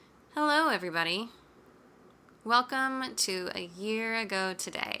everybody. Welcome to A Year Ago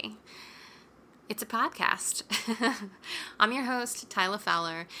Today. It's a podcast. I'm your host, Tyler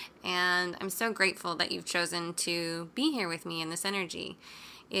Fowler, and I'm so grateful that you've chosen to be here with me in this energy.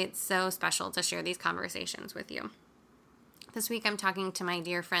 It's so special to share these conversations with you. This week I'm talking to my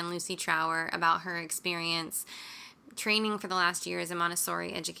dear friend Lucy Trower about her experience training for the last year as a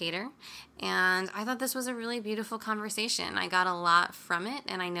Montessori educator, and I thought this was a really beautiful conversation. I got a lot from it,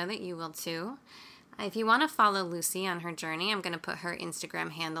 and I know that you will too. If you want to follow Lucy on her journey, I'm going to put her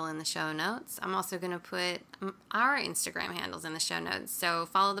Instagram handle in the show notes. I'm also going to put our Instagram handles in the show notes. So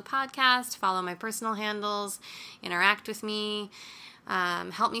follow the podcast, follow my personal handles, interact with me,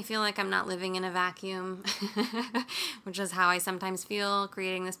 help me feel like I'm not living in a vacuum, which is how I sometimes feel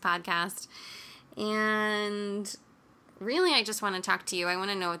creating this podcast. And really, I just want to talk to you. I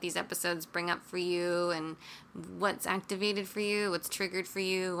want to know what these episodes bring up for you and what's activated for you, what's triggered for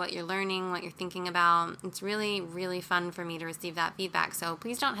you, what you're learning, what you're thinking about. It's really, really fun for me to receive that feedback. So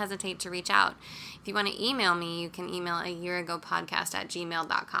please don't hesitate to reach out. If you want to email me, you can email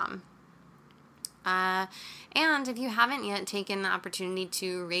ayearagopodcast@gmail.com. And if you haven't yet taken the opportunity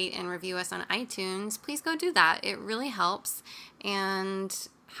to rate and review us on iTunes, please go do that. It really helps. And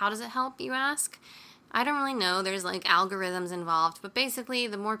how does it help, you ask? I don't really know. There's like algorithms involved, but basically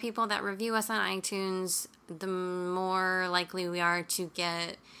the more people that review us on iTunes, the more likely we are to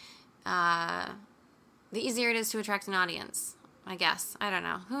get, the easier it is to attract an audience, I guess. I don't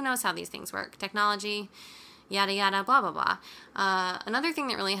know. Who knows how these things work? Technology, yada, yada, blah, blah, blah. Another thing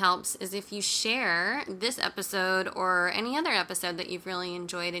that really helps is if you share this episode or any other episode that you've really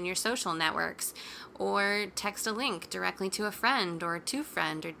enjoyed in your social networks, or text a link directly to a friend or to a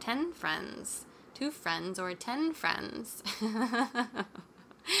friend or 10 friends. 2 friends or 10 friends.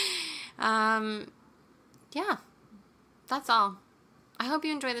 Yeah, that's all. I hope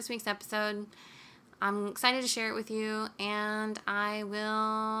you enjoy this week's episode. I'm excited to share it with you, and I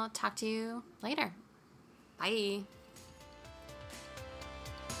will talk to you later. Bye.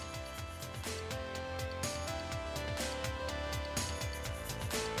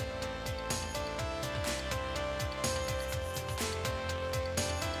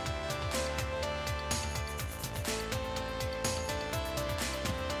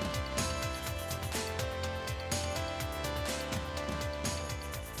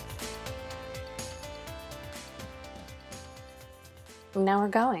 Now we're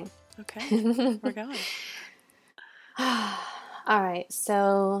going. Okay, we're going. All right,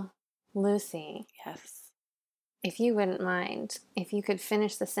 so Lucy. Yes. If you wouldn't mind, if you could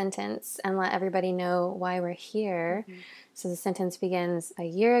finish the sentence and let everybody know why we're here. Mm-hmm. So the sentence begins, a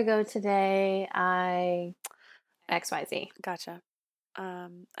year ago today, I... XYZ. Gotcha.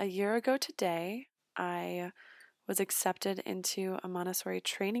 A year ago today, I was accepted into a Montessori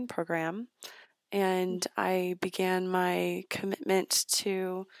training program, and I began my commitment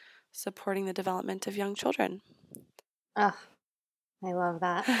to supporting the development of young children. Oh, I love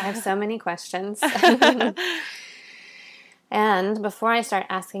that. I have so many questions. And before I start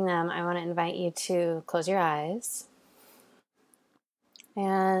asking them, I want to invite you to close your eyes.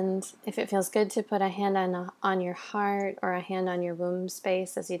 And if it feels good to put a hand on your heart or a hand on your womb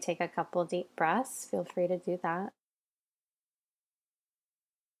space as you take a couple deep breaths, feel free to do that.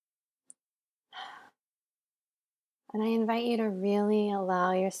 And I invite you to really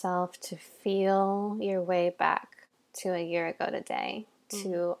allow yourself to feel your way back to a year ago today,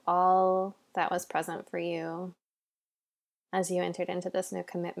 to all that was present for you as you entered into this new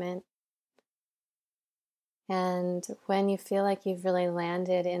commitment. And when you feel like you've really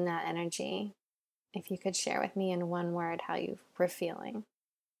landed in that energy, if you could share with me in one word how you were feeling.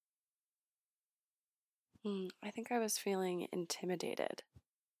 I think I was feeling intimidated.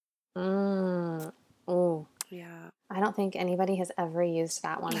 Ooh. Yeah. I don't think anybody has ever used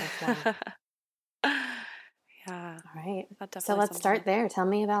that one before. Yeah. All right. So let's start there. Tell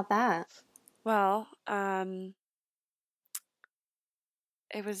me about that. Well,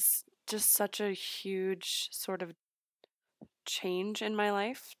 it was just such a huge sort of change in my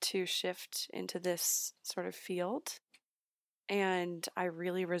life to shift into this sort of field. And I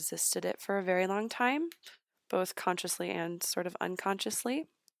really resisted it for a very long time, both consciously and sort of unconsciously.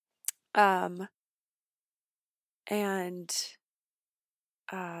 I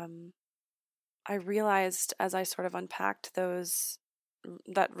realized as I sort of unpacked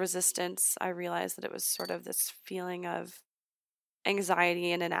that resistance, I realized that it was sort of this feeling of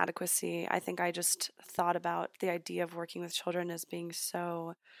anxiety and inadequacy. I think I just thought about the idea of working with children as being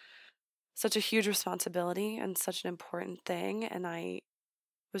such a huge responsibility and such an important thing. And I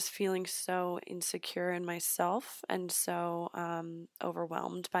was feeling so insecure in myself and so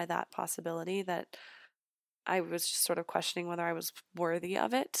overwhelmed by that possibility that I was just sort of questioning whether I was worthy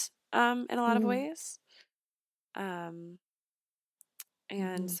of it in a lot of ways. And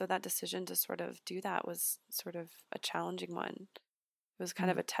so that decision to sort of do that was sort of a challenging one. It was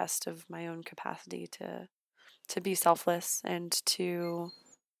kind of a test of my own capacity to be selfless and to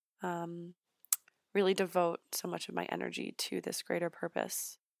really devote so much of my energy to this greater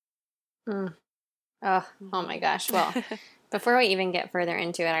purpose. Oh, oh my gosh. Well, before we even get further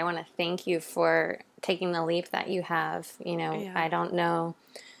into it, I want to thank you for taking the leap that you have. You know, Yeah. I don't know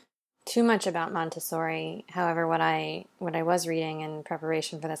too much about Montessori. However, what I was reading in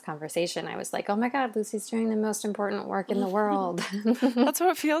preparation for this conversation, I was like, "Oh my God, Lucy's doing the most important work in the world." That's how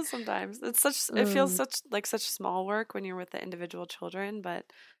it feels sometimes. It feels such small work when you're with the individual children, but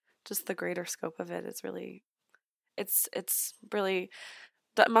just the greater scope of it is really, it's really.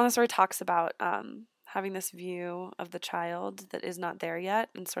 Montessori talks about having this view of the child that is not there yet,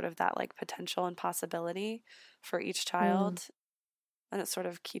 and sort of that like potential and possibility for each child. And it sort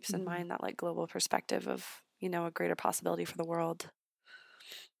of keeps in mind that like global perspective of, you know, a greater possibility for the world.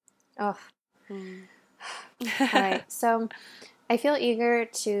 Oh. All right. So I feel eager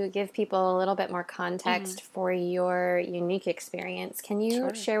to give people a little bit more context for your unique experience. Can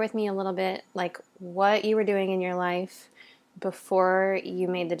you share with me a little bit like what you were doing in your life before you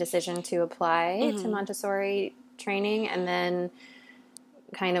made the decision to apply to Montessori training, and then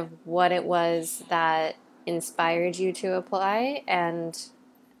kind of what it was that inspired you to apply, and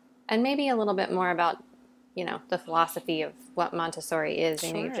maybe a little bit more about, you know, the philosophy of what Montessori is.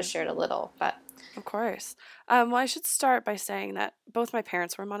 I know you've just shared a little, but of course. Well, I should start by saying that both my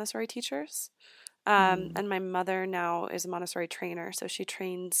parents were Montessori teachers, and my mother now is a Montessori trainer, so she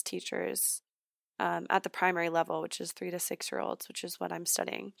trains teachers at the primary level, which is 3 to 6 year olds, which is what I'm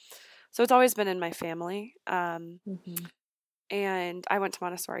studying. So it's always been in my family. And I went to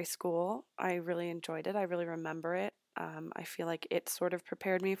Montessori school. I really enjoyed it. I really remember it. I feel like it sort of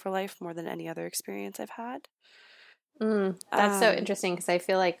prepared me for life more than any other experience I've had. That's so interesting, because I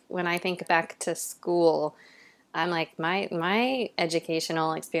feel like when I think back to school, I'm like, my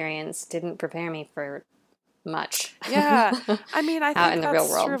educational experience didn't prepare me for much. Yeah. I mean, I think in the real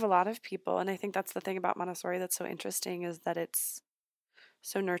that's world. true of a lot of people. And I think that's the thing about Montessori that's so interesting, is that it's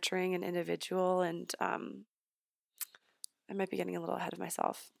so nurturing and individual. And I might be getting a little ahead of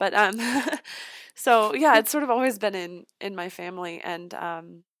myself. But so yeah, it's sort of always been in my family. And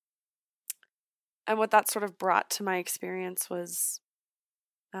what that sort of brought to my experience was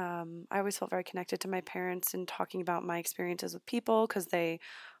I always felt very connected to my parents in talking about my experiences with people, because they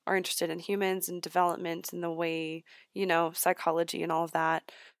are interested in humans and development and the way, you know, psychology and all of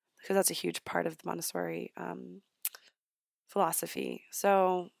that, because that's a huge part of the Montessori philosophy.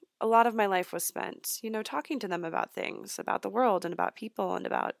 So a lot of my life was spent, you know, talking to them about things, about the world and about people and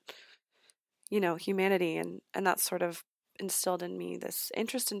about, you know, humanity. And that sort of instilled in me this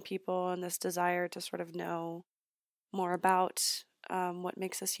interest in people and this desire to sort of know more about what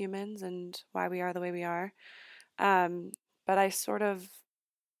makes us humans and why we are the way we are. But I sort of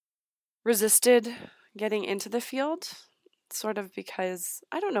resisted getting into the field, sort of because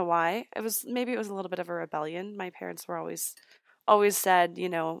I don't know why. Maybe it was a little bit of a rebellion. My parents were always said, you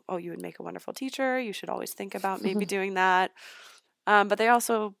know, oh, you would make a wonderful teacher. You should always think about maybe doing that. But they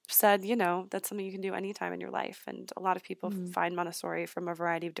also said, you know, that's something you can do anytime in your life. And a lot of people find Montessori from a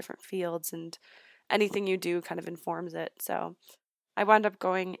variety of different fields, and anything you do kind of informs it. So I wound up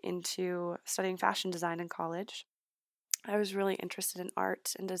going into studying fashion design in college. I was really interested in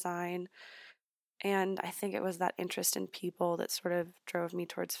art and design, and I think it was that interest in people that sort of drove me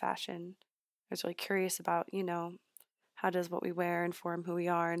towards fashion. I was really curious about, you know, how does what we wear inform who we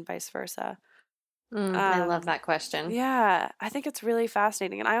are and vice versa. I love that question. Yeah, I think it's really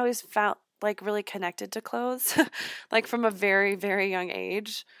fascinating, and I always felt like really connected to clothes, like from a very, very young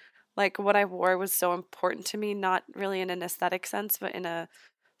age. Like what I wore was so important to me, not really in an aesthetic sense, but in a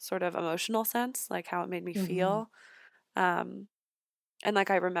sort of emotional sense, like how it made me feel. And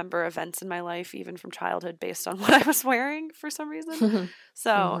like I remember events in my life, even from childhood, based on what I was wearing for some reason.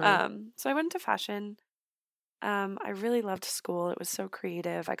 So, so I went into fashion. I really loved school. It was so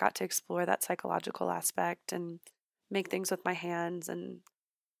creative. I got to explore that psychological aspect and make things with my hands, and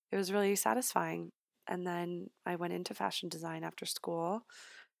it was really satisfying. And then I went into fashion design after school,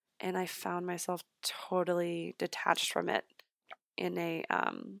 and I found myself totally detached from it in a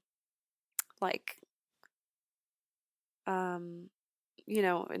like you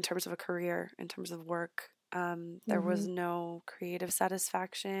know, in terms of a career, in terms of work. There was no creative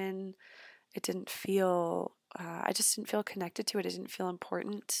satisfaction. It didn't feel I just didn't feel connected to it. It didn't feel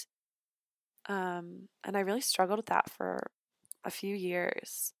important. And I really struggled with that for a few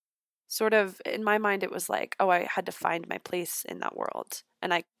years. Sort of in my mind, it was like, oh, I had to find my place in that world.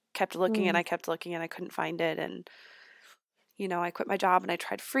 And I kept looking and I kept looking and I couldn't find it. And, I quit my job and I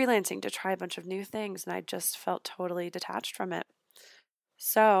tried freelancing to try a bunch of new things and I just felt totally detached from it.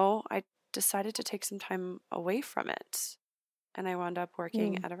 So I decided to take some time away from it. And I wound up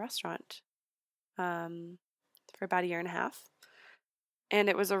working at a restaurant for about a year and a half. And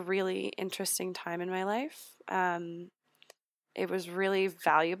it was a really interesting time in my life. It was really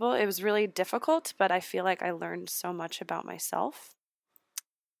valuable. It was really difficult, but I feel like I learned so much about myself.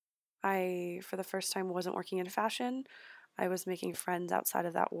 I, for the first time, wasn't working in fashion. I was making friends outside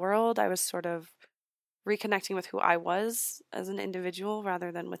of that world. I was sort of reconnecting with who I was as an individual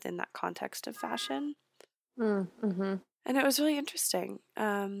rather than within that context of fashion. Mm-hmm. And it was really interesting.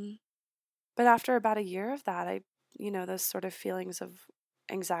 But after about a year of that, those sort of feelings of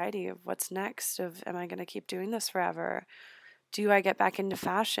anxiety of what's next, of am I going to keep doing this forever? Do I get back into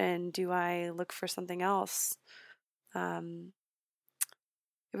fashion? Do I look for something else? It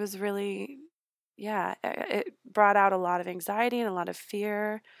was really, it brought out a lot of anxiety and a lot of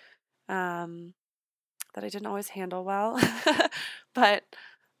fear that I didn't always handle well. But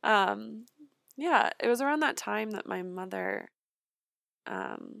it was around that time that my mother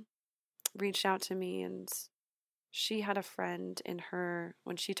reached out to me, and she had a friend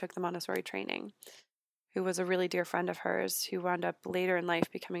when she took the Montessori training, who was a really dear friend of hers who wound up later in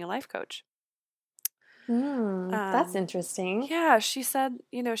life becoming a life coach. That's interesting. Yeah, she said,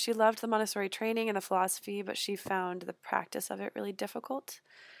 she loved the Montessori training and the philosophy, but she found the practice of it really difficult.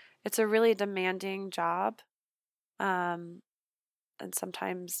 It's a really demanding job. And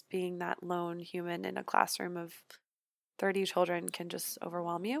sometimes being that lone human in a classroom of 30 children can just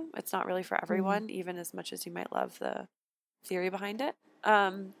overwhelm you. It's not really for everyone, even as much as you might love the theory behind it.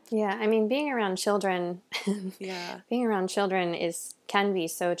 Yeah, I mean, being around children, can be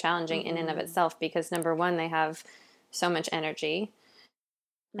so challenging in and of itself because number one, they have so much energy,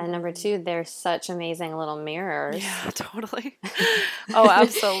 and number two, they're such amazing little mirrors. Yeah, totally. Oh,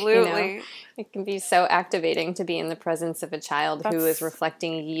 absolutely. It can be so activating to be in the presence of a child who is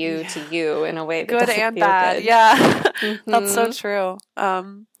reflecting you to you in a way that good doesn't and feel bad. good. Yeah, that's so true.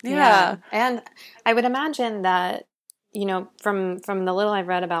 Yeah, and I would imagine that from the little I've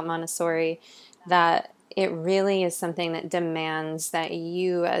read about Montessori, that it really is something that demands that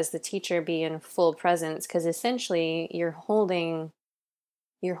you as the teacher be in full presence because essentially you're holding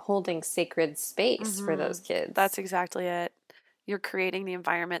sacred space for those kids. That's exactly it. You're creating the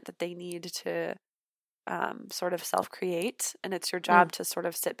environment that they need to sort of self-create, and it's your job to sort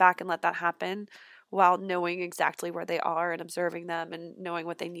of sit back and let that happen while knowing exactly where they are and observing them and knowing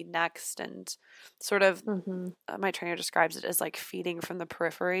what they need next, and sort of my trainer describes it as like feeding from the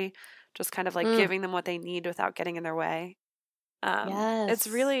periphery, just kind of like giving them what they need without getting in their way. It's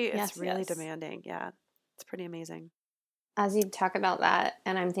really demanding. Yeah, it's pretty amazing. As you talk about that,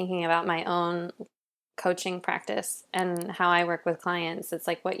 and I'm thinking about my own coaching practice and how I work with clients, it's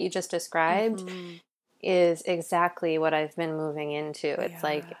like what you just described is exactly what I've been moving into. It's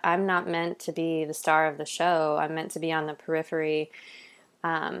like I'm not meant to be the star of the show. I'm meant to be on the periphery,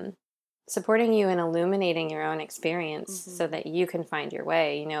 supporting you and illuminating your own experience so that you can find your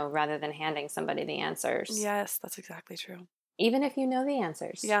way, rather than handing somebody the answers. Yes, that's exactly true. Even if you know the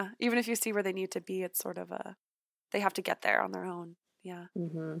answers. Yeah, even if you see where they need to be, it's sort of they have to get there on their own. Yeah.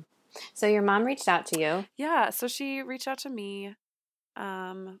 So your mom reached out to you. Yeah, so she reached out to me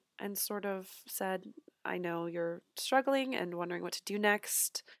and sort of said, I know you're struggling and wondering what to do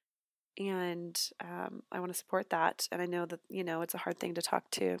next, and I want to support that. And I know that, it's a hard thing to talk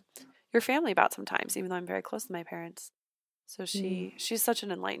to your family about sometimes, even though I'm very close to my parents. So she's such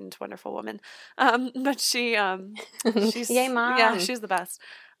an enlightened, wonderful woman. But she's Yay, Mom. Yeah, she's the best.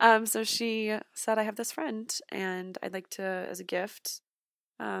 So she said, I have this friend and I'd like to, as a gift,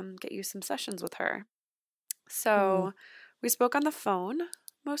 get you some sessions with her. So we spoke on the phone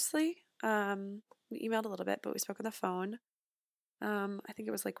mostly. We emailed a little bit, but we spoke on the phone. I think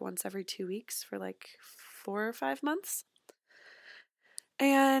it was like once every 2 weeks for like 4 or 5 months.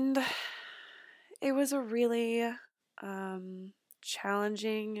 And it was a really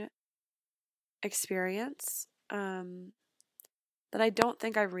challenging experience that I don't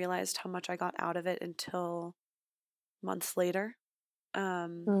think I realized how much I got out of it until months later.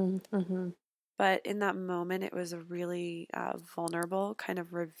 But in that moment, it was a really vulnerable, kind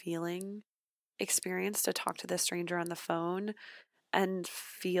of revealing experience to talk to this stranger on the phone and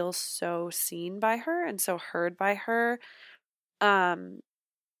feel so seen by her and so heard by her.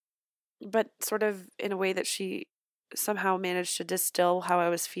 but sort of in a way that she somehow managed to distill how I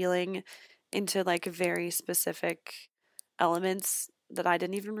was feeling into like very specific elements that I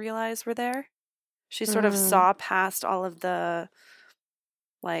didn't even realize were there. She sort of saw past all of the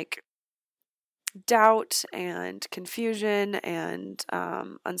like doubt and confusion and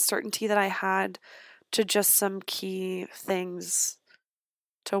uncertainty that I had to just some key things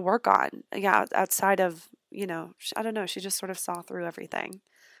to work on. Yeah, outside of, I don't know, she just sort of saw through everything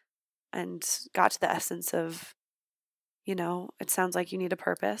and got to the essence of, it sounds like you need a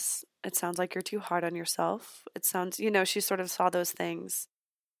purpose. It sounds like you're too hard on yourself. It sounds, she sort of saw those things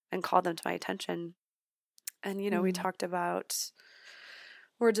and called them to my attention. And, we talked about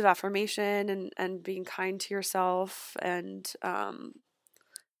words of affirmation and being kind to yourself and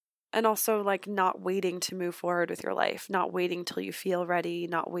also like not waiting to move forward with your life, not waiting till you feel ready,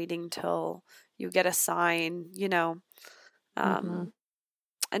 not waiting till you get a sign,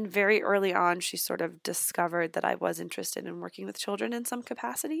 And very early on, she sort of discovered that I was interested in working with children in some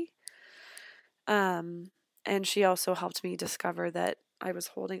capacity. And she also helped me discover that I was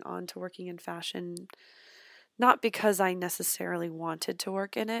holding on to working in fashion, not because I necessarily wanted to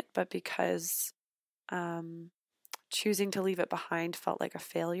work in it, but because choosing to leave it behind felt like a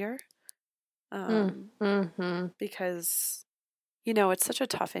failure. Because, it's such a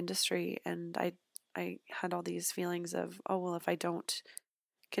tough industry. And I had all these feelings of, oh, well, if I don't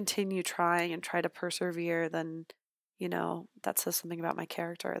continue trying and try to persevere, then, that says something about my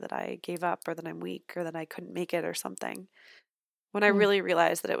character, that I gave up or that I'm weak or that I couldn't make it or something. When I really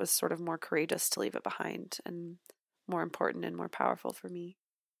realized that it was sort of more courageous to leave it behind and more important and more powerful for me.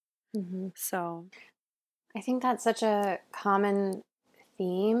 So I think that's such a common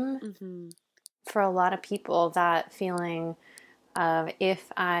theme for a lot of people, that feeling of,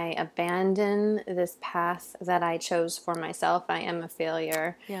 if I abandon this path that I chose for myself, I am a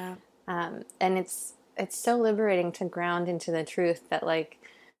failure. Yeah. And it's so liberating to ground into the truth that, like,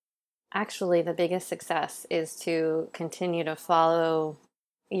 actually the biggest success is to continue to follow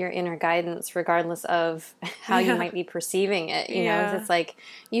your inner guidance regardless of how you might be perceiving it. It's like,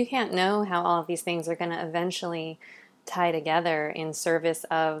 you can't know how all of these things are going to eventually tie together in service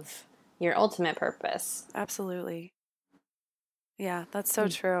of your ultimate purpose. Absolutely. Yeah, that's so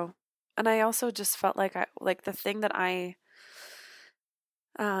true. And I also just felt like the thing that I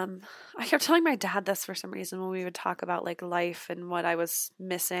kept telling my dad this for some reason when we would talk about like life and what I was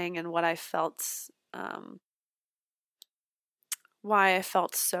missing and what I felt, why I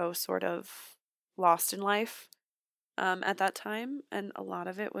felt so sort of lost in life at that time. And a lot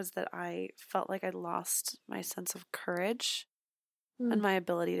of it was that I felt like I'd lost my sense of courage and my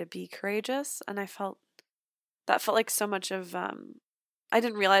ability to be courageous. And that felt like so much of, I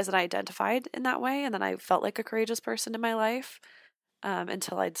didn't realize that I identified in that way and that I felt like a courageous person in my life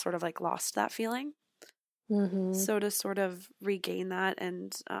until I'd sort of like lost that feeling. So to sort of regain that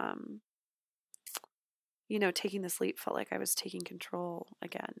and, taking this leap felt like I was taking control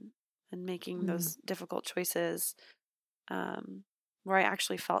again and making those difficult choices where I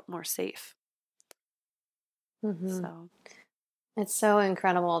actually felt more safe. So it's so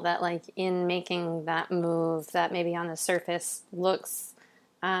incredible that, like, in making that move that maybe on the surface looks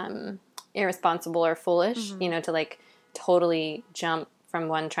irresponsible or foolish, to like totally jump from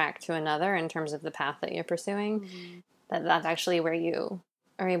one track to another in terms of the path that you're pursuing, that's actually where you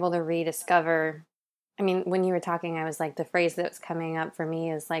are able to rediscover. I mean, when you were talking, I was like, the phrase that's coming up for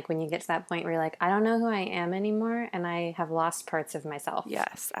me is like, when you get to that point where you're like, I don't know who I am anymore, and I have lost parts of myself.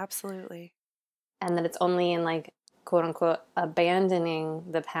 Yes, absolutely. And that it's only in, like, quote unquote, abandoning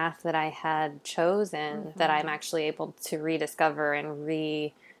the path that I had chosen that I'm actually able to rediscover and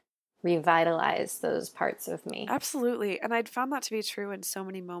revitalize those parts of me. Absolutely. And I'd found that to be true in so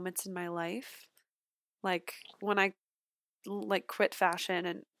many moments in my life. Like when I quit fashion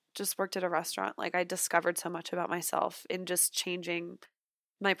and just worked at a restaurant, like I discovered so much about myself in just changing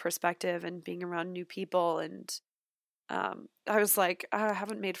my perspective and being around new people. And I was like, I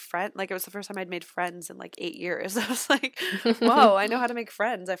haven't made friends. Like it was the first time I'd made friends in like 8 years. I was like, whoa, I know how to make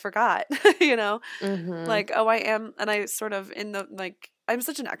friends. I forgot, like, oh, I am. And I sort of I'm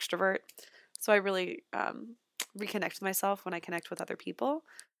such an extrovert. So I really reconnect with myself when I connect with other people.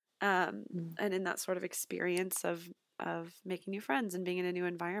 And in that sort of experience of making new friends and being in a new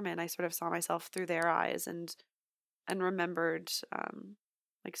environment, I sort of saw myself through their eyes and remembered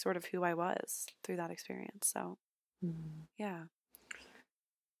like sort of who I was through that experience. So yeah.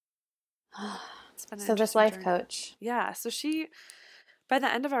 It's been an So this interesting life journey. coach. Yeah. So by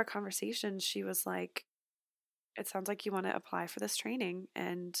the end of our conversation, she was like, it sounds like you want to apply for this training.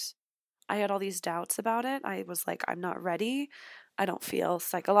 And I had all these doubts about it. I was like, I'm not ready. I don't feel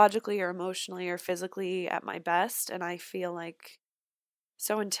psychologically or emotionally or physically at my best. And I feel like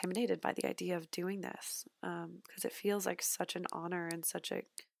so intimidated by the idea of doing this because it feels like such an honor and such a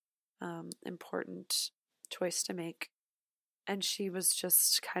important choice to make. And she was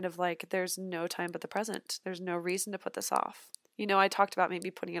just kind of like, there's no time but the present. There's no reason to put this off. I talked about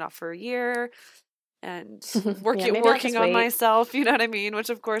maybe putting it off for a year and working on myself, you know what I mean?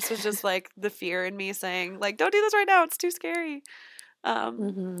 Which of course was just like the fear in me saying like, don't do this right now. It's too scary.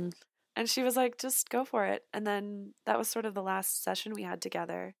 And she was like, just go for it. And then that was sort of the last session we had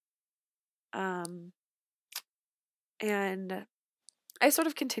together. And I sort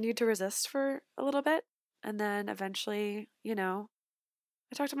of continued to resist for a little bit. And then eventually, I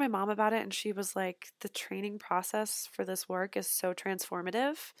talked to my mom about it and she was like, the training process for this work is so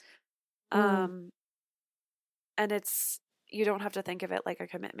transformative. And you don't have to think of it like a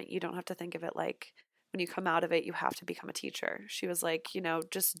commitment. You don't have to think of it like when you come out of it, you have to become a teacher. She was like,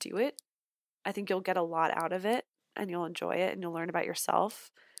 just do it. I think you'll get a lot out of it and you'll enjoy it and you'll learn about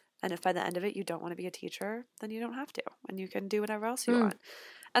yourself. And if by the end of it you don't want to be a teacher, then you don't have to. And you can do whatever else you want.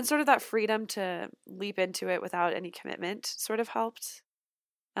 And sort of that freedom to leap into it without any commitment sort of helped.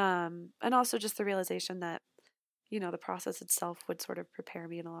 And also just the realization that, the process itself would sort of prepare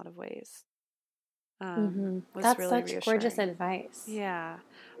me in a lot of ways. Was That's really such reassuring. gorgeous advice. Yeah.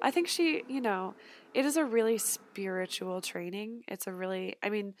 I think she, it is a really spiritual training. It's a really,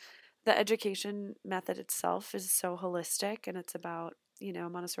 the education method itself is so holistic and it's about,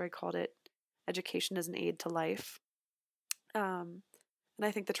 Montessori called it education as an aid to life. And I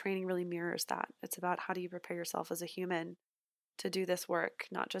think the training really mirrors that. It's about how do you prepare yourself as a human to do this work,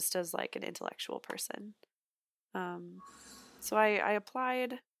 not just as like an intellectual person. So I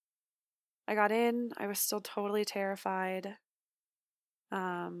applied. I got in. I was still totally terrified.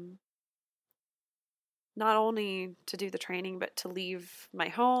 Not only to do the training, but to leave my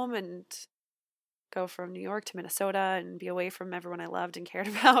home and go from New York to Minnesota and be away from everyone I loved and cared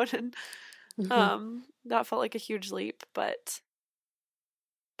about. And that felt like a huge leap, but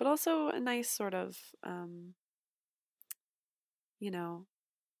also a nice sort of,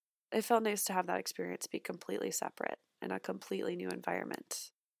 it felt nice to have that experience be completely separate in a completely new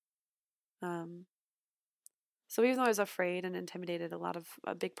environment. So even though I was afraid and intimidated,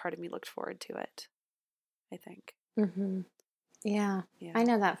 a big part of me looked forward to it, I think. Yeah. I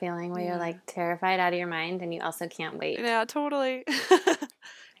know that feeling where you're like terrified out of your mind and you also can't wait. Yeah, totally. Exactly.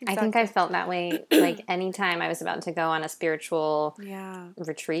 I think I felt that way like anytime I was about to go on a spiritual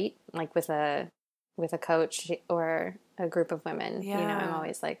retreat, like with a coach or a group of women. I'm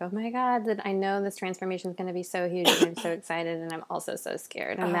always like, oh my God, I know this transformation is going to be so huge and I'm so excited and I'm also so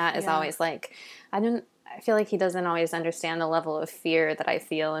scared. And Matt is always like, I feel like he doesn't always understand the level of fear that I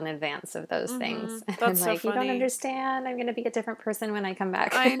feel in advance of those things. And that's I'm like, so funny. You don't understand. I'm going to be a different person when I come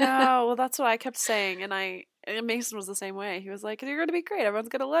back. I know. Well, that's what I kept saying. And Mason was the same way. He was like, you're going to be great. Everyone's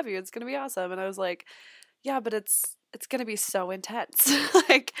going to love you. It's going to be awesome. And I was like, yeah, but it's going to be so intense.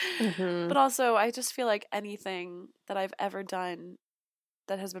 But also I just feel like anything that I've ever done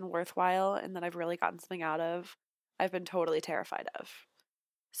that has been worthwhile and that I've really gotten something out of, I've been totally terrified of.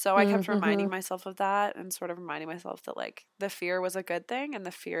 So I kept reminding myself of that and sort of reminding myself that like the fear was a good thing and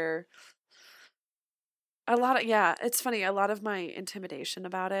the fear, it's funny. A lot of my intimidation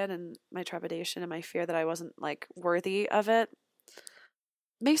about it and my trepidation and my fear that I wasn't like worthy of it,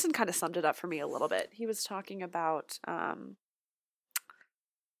 Mason kind of summed it up for me a little bit. He was talking about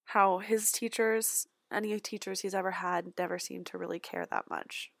how his teachers, any teachers he's ever had, never seemed to really care that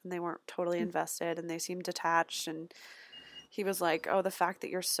much. And they weren't totally invested and they seemed detached. And he was like, oh, the fact that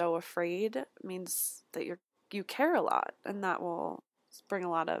you're so afraid means that you care a lot. And that will bring a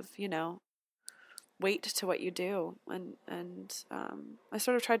lot of, weight to what you do. And I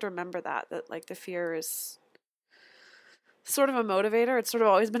sort of tried to remember that like the fear is sort of a motivator. It's sort of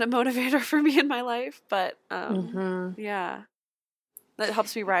always been a motivator for me in my life, but that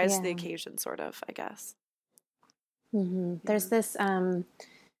helps me rise to the occasion, sort of, I guess. There's this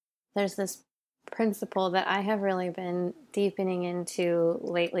principle that I have really been deepening into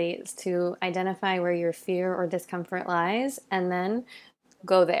lately, is to identify where your fear or discomfort lies and then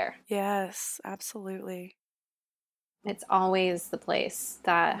go there. Yes, absolutely. It's always the place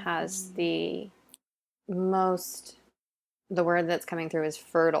that has the word that's coming through is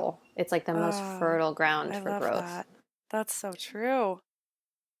fertile. It's like the most fertile ground for growth. That. That's so true.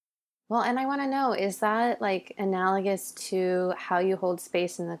 Well, and I want to know, is that like analogous to how you hold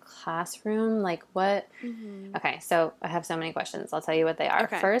space in the classroom? Like what? Okay, so I have so many questions. I'll tell you what they are.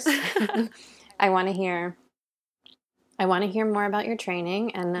 Okay. First, I want to hear I want to hear more about your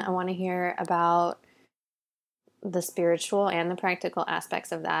training, and I want to hear about the spiritual and the practical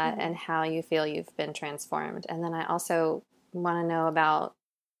aspects of that and how you feel you've been transformed. And then I also want to know about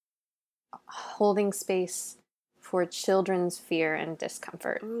holding space for children's fear and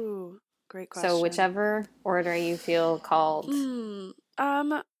discomfort. Ooh, great question. So whichever order you feel called. Can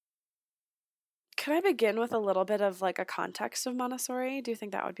I begin with a little bit of like a context of Montessori? Do you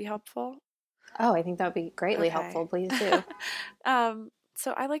think that would be helpful? Oh, I think that would be greatly helpful. Please do.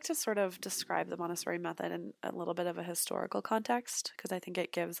 So I like to sort of describe the Montessori method in a little bit of a historical context because I think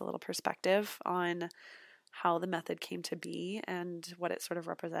it gives a little perspective on how the method came to be and what it sort of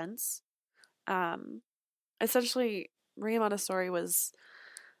represents. Essentially, Maria Montessori was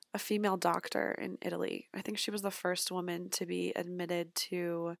a female doctor in Italy. I think she was the first woman to be admitted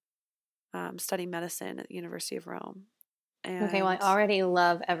to study medicine at the University of Rome. And okay, well, I already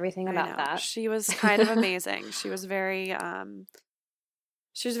love everything about that. She was kind of amazing. She was very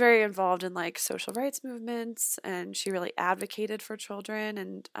involved in like social rights movements, and she really advocated for children,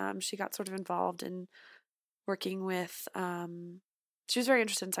 and she got sort of involved in working with she was very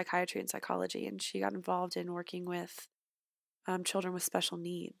interested in psychiatry and psychology, and she got involved in working with children with special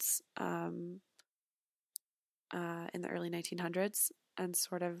needs in the early 1900s, and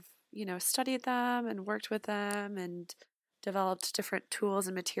sort of, studied them and worked with them and developed different tools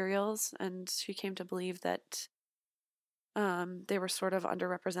and materials. And she came to believe that they were sort of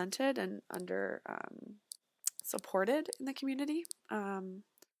underrepresented and under supported in the community. So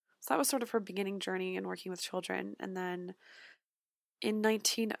that was sort of her beginning journey in working with children. And then in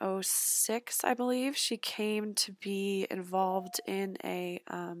 1906, I believe, she came to be involved in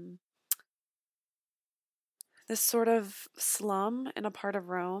this sort of slum in a part of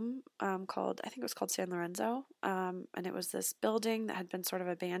Rome called, I think it was called San Lorenzo. And it was this building that had been sort of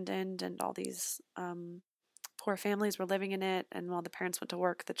abandoned, and all these poor families were living in it. And while the parents went to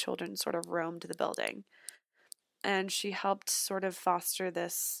work, the children sort of roamed the building. And she helped sort of foster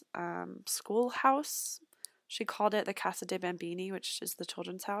this schoolhouse. She called it the Casa dei Bambini, which is the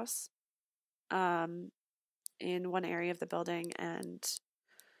children's house, in one area of the building. And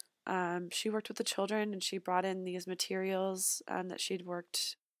she worked with the children, and she brought in these materials that she'd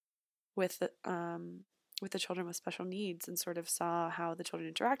worked with the children with special needs, and sort of saw how the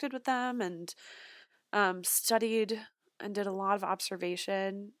children interacted with them, and studied and did a lot of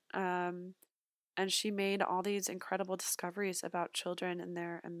observation. And she made all these incredible discoveries about children and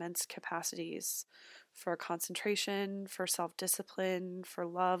their immense capacities for concentration, for self-discipline, for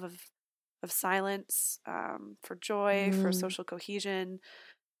love of silence, for joy, for social cohesion.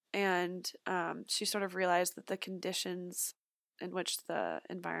 And she sort of realized that the conditions in which the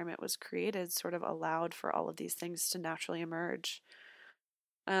environment was created sort of allowed for all of these things to naturally emerge.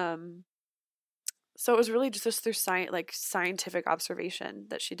 So it was really just through scientific observation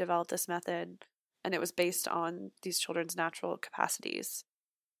that she developed this method, and it was based on these children's natural capacities.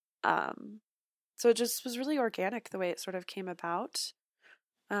 So it just was really organic the way it sort of came about.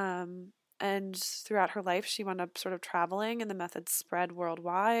 And throughout her life, she wound up sort of traveling, and the method spread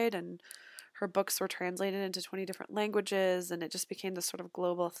worldwide, and her books were translated into 20 different languages, and it just became this sort of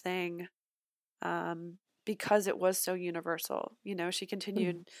global thing because it was so universal. She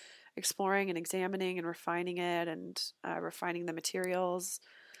continued exploring and examining and refining it, and refining the materials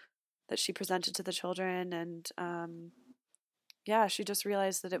that she presented to the children. And she just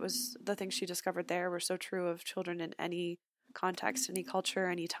realized that it was the things she discovered there were so true of children in any context, any culture,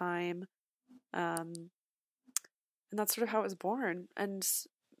 any time. And that's sort of how it was born. And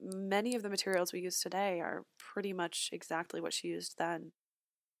many of the materials we use today are pretty much exactly what she used then,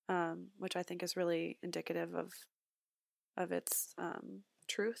 which I think is really indicative of its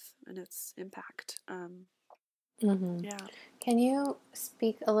truth and its impact. Yeah. Can you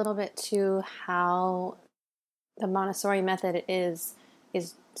speak a little bit to how the Montessori method is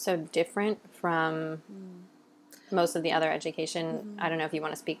so different from most of the other education? I don't know if you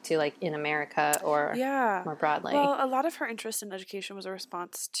want to speak to like in America or more broadly. Well, a lot of her interest in education was a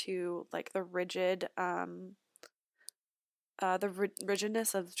response to like the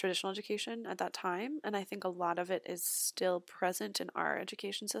rigidness of traditional education at that time, and I think a lot of it is still present in our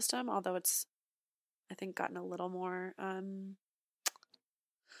education system, although it's, I think, gotten a little more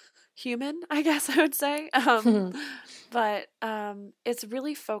human, I guess I would say. But it's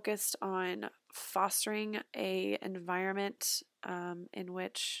really focused on fostering a environment in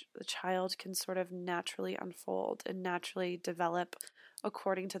which the child can sort of naturally unfold and naturally develop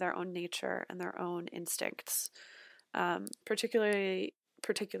according to their own nature and their own instincts. Particularly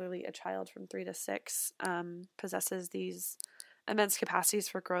a child from 3 to 6 possesses these immense capacities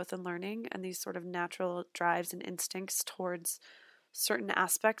for growth and learning, and these sort of natural drives and instincts towards certain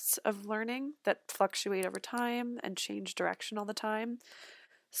aspects of learning that fluctuate over time and change direction all the time.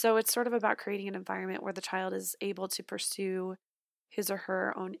 So it's sort of about creating an environment where the child is able to pursue his or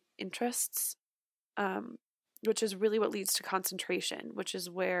her own interests, which is really what leads to concentration, which is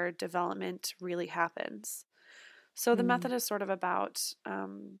where development really happens. So the method is sort of about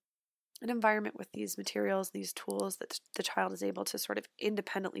an environment with these materials, these tools that the child is able to sort of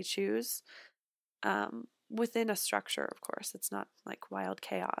independently choose, within a structure, of course. It's not like wild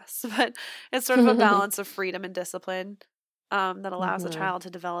chaos, but it's sort of a balance of freedom and discipline that allows the child to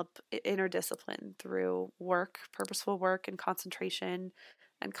develop inner discipline through work, purposeful work and concentration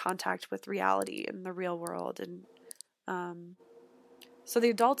and contact with reality and the real world. And so the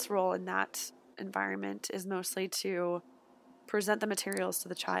adult's role in that environment is mostly to present the materials to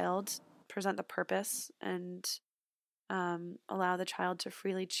the child, present the purpose, and allow the child to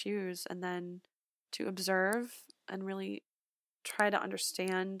freely choose, and then to observe and really try to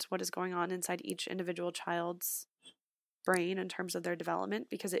understand what is going on inside each individual child's brain in terms of their development,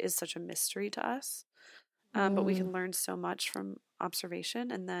 because it is such a mystery to us. But we can learn so much from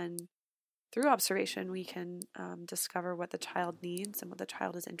observation, and then through observation we can discover what the child needs and what the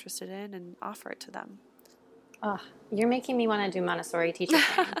child is interested in and offer it to them. Oh, you're making me want to do Montessori teacher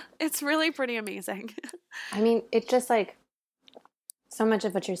training. It's really pretty amazing. I mean, it's just like so much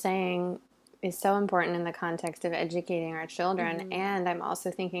of what you're saying is so important in the context of educating our children. And I'm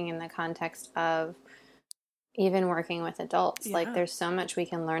also thinking in the context of even working with adults. Yeah. Like there's so much we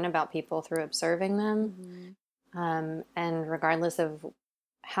can learn about people through observing them. And regardless of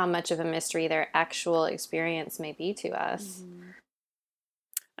how much of a mystery their actual experience may be to us,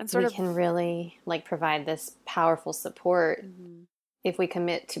 and we can really like provide this powerful support if we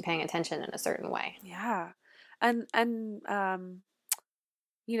commit to paying attention in a certain way. Yeah. And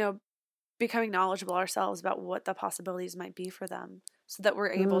you know, becoming knowledgeable ourselves about what the possibilities might be for them so that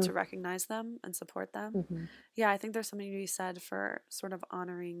we're able to recognize them and support them. Yeah, I think there's something to be said for sort of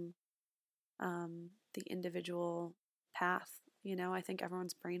honoring the individual path. You know, I think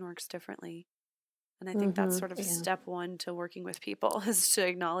everyone's brain works differently. And I think that's sort of step one to working with people is to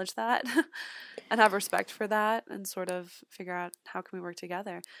acknowledge that and have respect for that and sort of figure out how can we work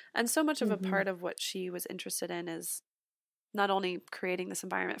together. And so much of a part of what she was interested in is not only creating this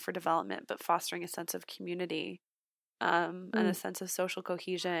environment for development, but fostering a sense of community and a sense of social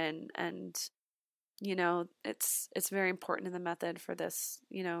cohesion. And, you know, it's very important in the method for this,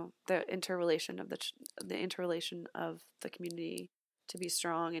 you know, the interrelation of the interrelation of the community to be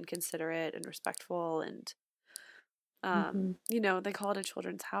strong and considerate and respectful. And, you know, they call it a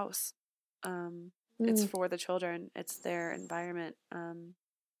children's house. It's for the children. It's their environment. And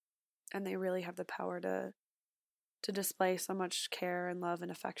they really have the power to display so much care and love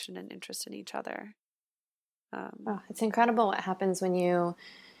and affection and interest in each other. It's incredible what happens when you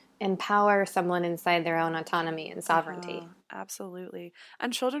empower someone inside their own autonomy and sovereignty. Absolutely.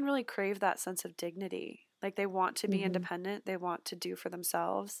 And children really crave that sense of dignity. Like they want to be independent. They want to do for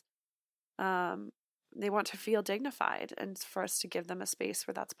themselves. They want to feel dignified. And for us to give them a space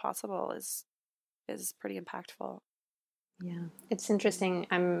where that's possible is pretty impactful. Yeah. It's interesting.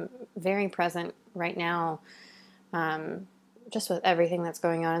 I'm very present right now, just with everything that's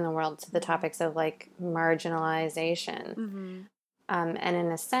going on in the world, to the topics of like marginalization. And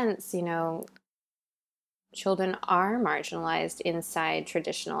in a sense, you know, children are marginalized inside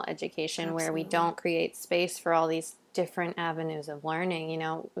traditional education where we don't create space for all these different avenues of learning. You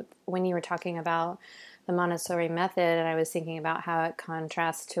know, when you were talking about the Montessori method, and I was thinking about how it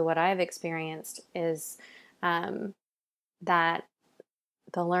contrasts to what I've experienced, is that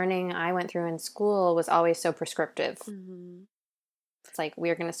the learning I went through in school was always so prescriptive. It's like,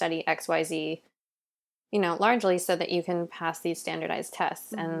 we're going to study XYZ, you know, largely so that you can pass these standardized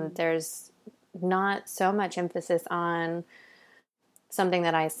tests. And there's not so much emphasis on some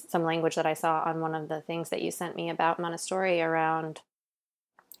language that I saw on one of the things that you sent me about Montessori around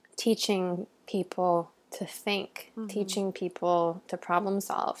teaching people to think, teaching people to problem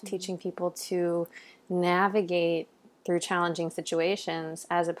solve, teaching people to navigate through challenging situations,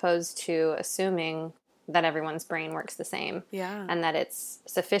 as opposed to assuming that everyone's brain works the same and that it's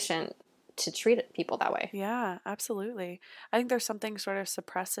sufficient to treat people that way. Yeah, absolutely. I think there's something sort of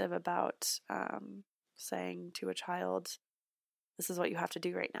suppressive about saying to a child, this is what you have to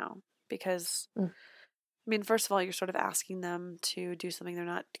do right now. Because, I mean, first of all, you're sort of asking them to do something they're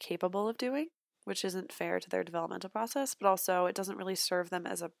not capable of doing, which isn't fair to their developmental process, but also it doesn't really serve them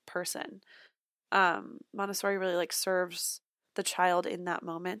as a person. Montessori really like serves the child in that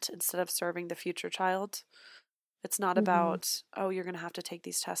moment instead of serving the future child. It's not about, oh, you're going to have to take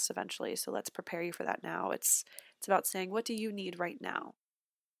these tests eventually, so let's prepare you for that now. It's about saying, what do you need right now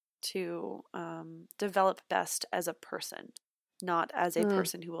to develop best as a person, not as a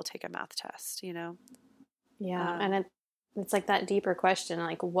person who will take a math test, you know? Yeah, and it's like that deeper question,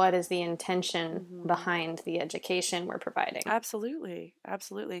 like, what is the intention behind the education we're providing? Absolutely.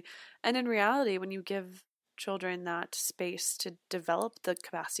 Absolutely. And in reality, when you give children that space to develop the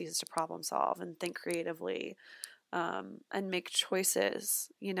capacities to problem solve and think creatively, and make choices,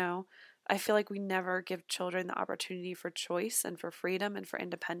 you know, I feel like we never give children the opportunity for choice and for freedom and for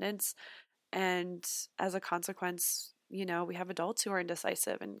independence. And as a consequence, you know, we have adults who are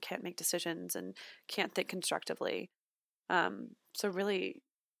indecisive and can't make decisions and can't think constructively. So really,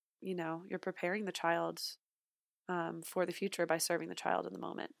 you know, you're preparing the child for the future by serving the child in the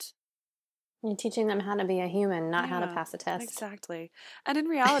moment. You're teaching them how to be a human, not how to pass a test. Exactly. And in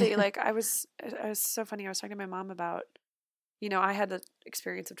reality, like it was so funny. I was talking to my mom about, you know, I had the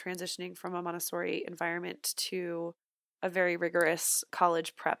experience of transitioning from a Montessori environment to a very rigorous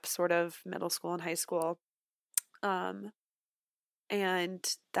college prep, sort of middle school and high school. And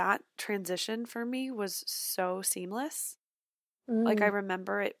that transition for me was so seamless. Like I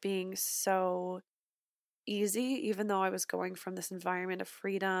remember it being so easy, even though I was going from this environment of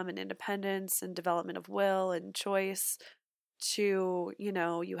freedom and independence and development of will and choice to, you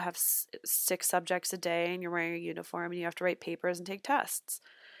know, you have 6 subjects a day and you're wearing a uniform and you have to write papers and take tests.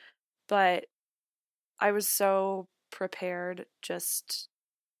 But I was so prepared, just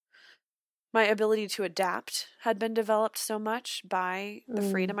my ability to adapt had been developed so much by the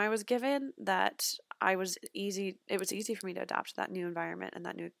freedom I was given that it was easy for me to adapt to that new environment and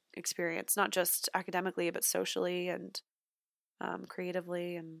that new experience, not just academically, but socially and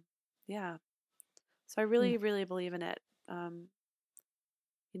creatively. And yeah, so I really, really believe in it.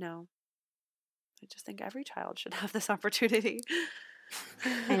 You know, I just think every child should have this opportunity.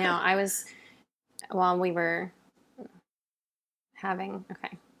 I know. While we were having,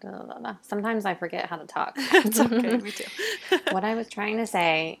 sometimes I forget how to talk. It's okay, me too. What I was trying to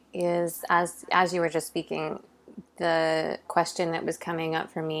say is, as you were just speaking, the question that was coming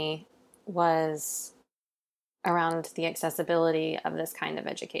up for me was around the accessibility of this kind of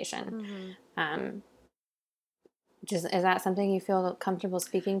education. Is that something you feel comfortable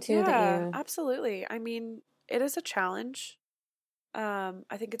speaking to? Yeah, absolutely. I mean, it is a challenge.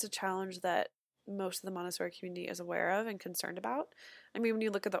 I think it's a challenge that most of the Montessori community is aware of and concerned about. I mean, when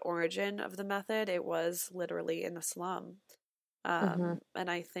you look at the origin of the method, it was literally in the slum. And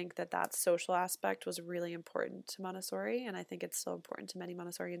I think that social aspect was really important to Montessori, and I think it's still important to many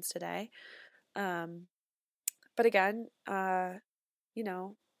Montessorians today. But again, you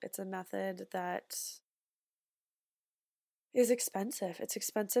know, it's a method that is expensive. It's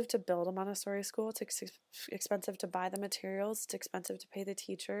expensive to build a Montessori school. It's expensive to buy the materials. It's expensive to pay the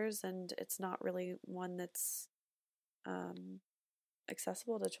teachers, and it's not really one that's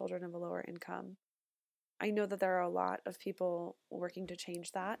accessible to children of a lower income. I know that there are a lot of people working to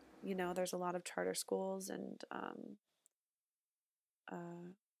change that. You know, there's a lot of charter schools and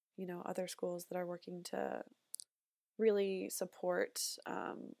you know, other schools that are working to really support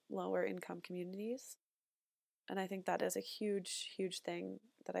lower income communities. And I think that is a huge, huge thing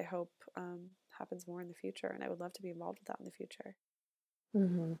that I hope happens more in the future. And I would love to be involved with that in the future.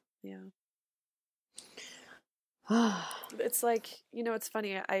 Yeah. It's like, you know, it's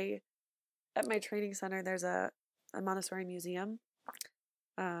funny. At my training center, there's a Montessori museum.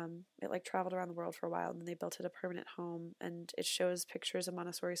 It like traveled around the world for a while, and then they built it a permanent home, and it shows pictures of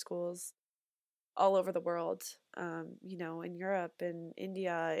Montessori schools all over the world. You know, in Europe, in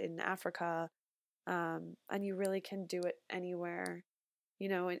India, in Africa, and you really can do it anywhere. You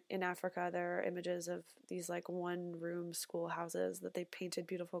know, in Africa, there are images of these like 1-room schoolhouses that they painted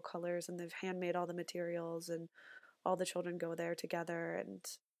beautiful colors, and they've handmade all the materials, and all the children go there together, and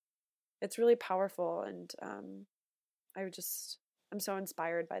it's really powerful. And I'm so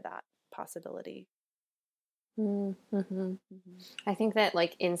inspired by that possibility. I think that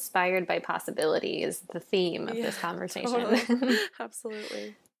like inspired by possibility is the theme of this conversation. Totally.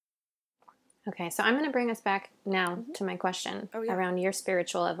 Absolutely. Okay, so I'm going to bring us back now to my question around your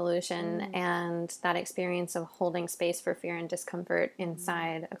spiritual evolution and that experience of holding space for fear and discomfort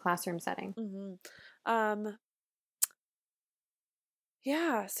inside a classroom setting.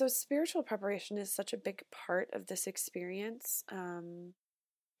 Yeah, so spiritual preparation is such a big part of this experience,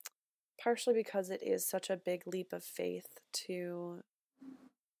 partially because it is such a big leap of faith to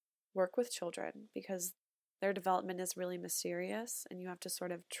work with children, because their development is really mysterious and you have to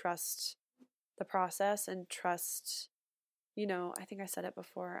sort of trust the process and trust I think I said it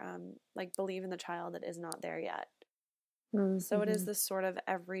before, like believe in the child that is not there yet. Mm-hmm. So it is this sort of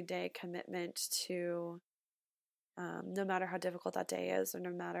everyday commitment to, no matter how difficult that day is, or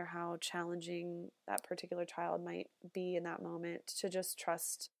no matter how challenging that particular child might be in that moment, to just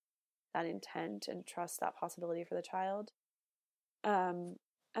trust that intent and trust that possibility for the child. And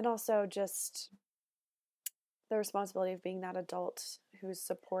also just the responsibility of being that adult who's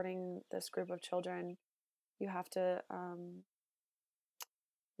supporting this group of children. You have to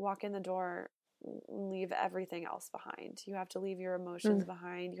walk in the door, leave everything else behind. You have to leave your emotions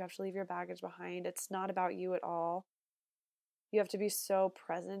behind. You have to leave your baggage behind. It's not about you at all. You have to be so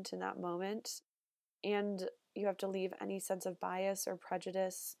present in that moment, and you have to leave any sense of bias or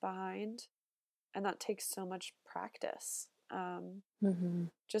prejudice behind. And that takes so much practice.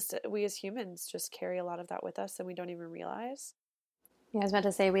 Just we as humans just carry a lot of that with us, and we don't even realize. Yeah, I was about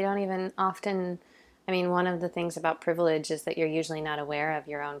to say, we don't even often, I mean, one of the things about privilege is that you're usually not aware of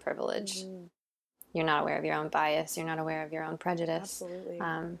your own privilege. You're not aware of your own bias. You're not aware of your own prejudice. Absolutely.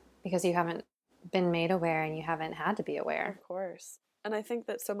 Because you haven't been made aware and you haven't had to be aware. Of course. And I think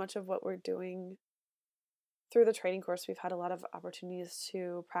that so much of what we're doing through the training course, we've had a lot of opportunities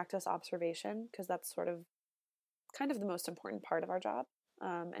to practice observation, because that's sort of kind of the most important part of our job.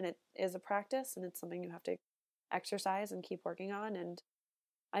 And it is a practice, and it's something you have to exercise and keep working on. And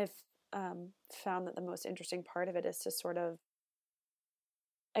I've found that the most interesting part of it is to sort of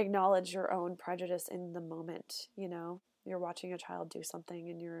acknowledge your own prejudice in the moment. You're watching a child do something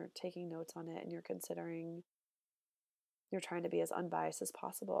and you're taking notes on it, and you're trying to be as unbiased as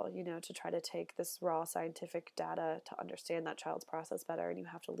possible, to try to take this raw scientific data to understand that child's process better. And you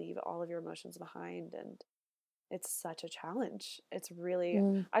have to leave all of your emotions behind. And it's such a challenge. It's really,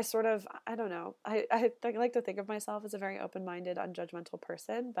 I don't know. I like to think of myself as a very open-minded, unjudgmental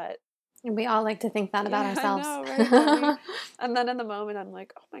person, but we all like to think that about ourselves. I know, right? And then in the moment, I'm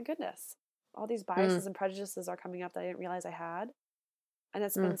like, oh my goodness, all these biases and prejudices are coming up that I didn't realize I had. And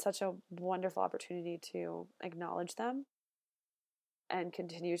it's been such a wonderful opportunity to acknowledge them and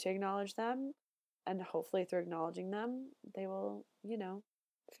continue to acknowledge them. And hopefully through acknowledging them, they will,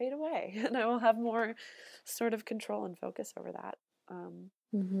 fade away, and I will have more sort of control and focus over that.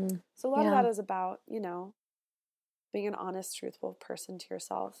 So a lot of that is about, being an honest, truthful person to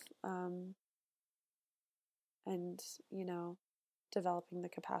yourself, and, developing the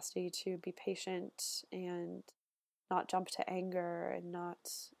capacity to be patient and not jump to anger and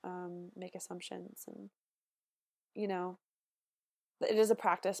not make assumptions. And, it is a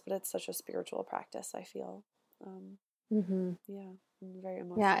practice, but it's such a spiritual practice, I feel. Yeah, very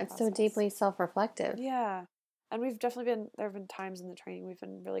emotional. Yeah, it's process. so deeply self-reflective. Yeah, and there have been times in the training we've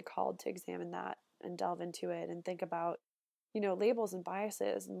been really called to examine that and delve into it and think about, labels and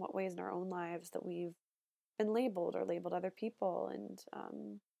biases, and what ways in our own lives that we've been labeled or labeled other people. And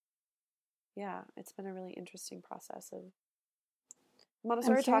yeah, it's been a really interesting process of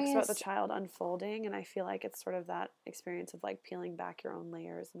Montessori talks about the child unfolding, and I feel like it's sort of that experience of like peeling back your own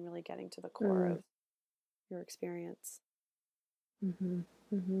layers and really getting to the core of your experience.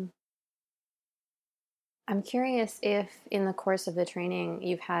 I'm curious if in the course of the training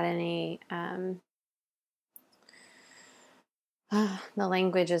you've had any, the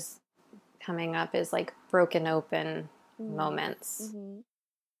language is coming up, is like broken open moments.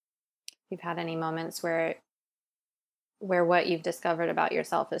 You've had any moments where what you've discovered about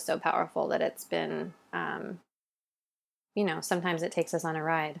yourself is so powerful that it's been, sometimes it takes us on a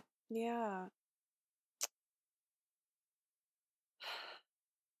ride. Yeah.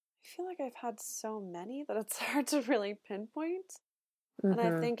 I feel like I've had so many that it's hard to really pinpoint. And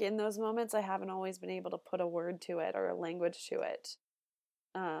I think in those moments, I haven't always been able to put a word to it or a language to it.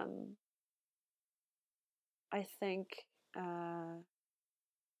 I think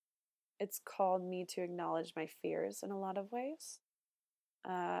it's called me to acknowledge my fears in a lot of ways,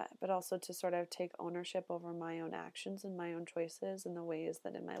 but also to sort of take ownership over my own actions and my own choices and the ways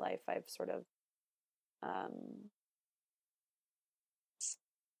that in my life I've sort of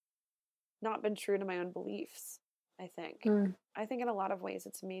not been true to my own beliefs, I think. I think in a lot of ways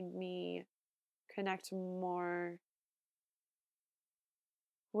it's made me connect more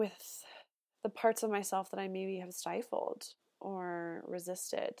with the parts of myself that I maybe have stifled or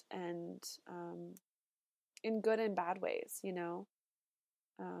resisted, and in good and bad ways,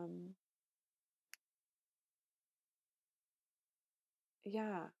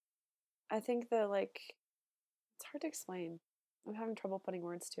 yeah, I think that it's hard to explain. I'm having trouble putting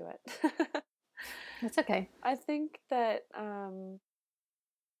words to it. That's okay. I think that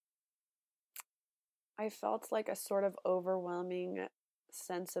I felt like a sort of overwhelming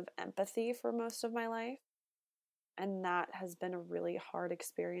sense of empathy for most of my life. And that has been a really hard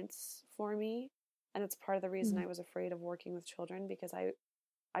experience for me. And it's part of the reason I was afraid of working with children, because I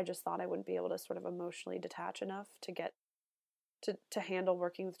just thought I wouldn't be able to sort of emotionally detach enough to get to handle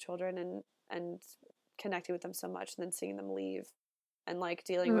working with children and connecting with them so much, and then seeing them leave and like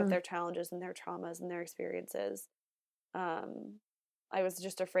dealing with their challenges and their traumas and their experiences. I was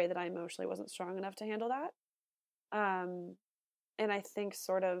just afraid that I emotionally wasn't strong enough to handle that. And I think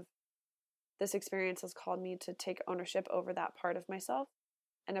sort of this experience has called me to take ownership over that part of myself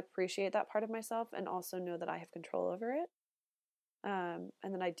and appreciate that part of myself, and also know that I have control over it. And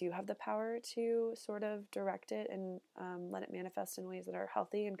that I do have the power to sort of direct it and let it manifest in ways that are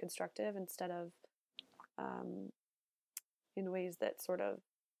healthy and constructive, instead of in ways that sort of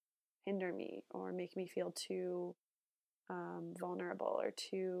hinder me or make me feel too vulnerable or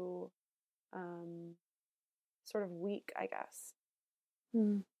too sort of weak, I guess. I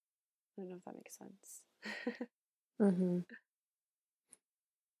don't know if that makes sense. Mm-hmm.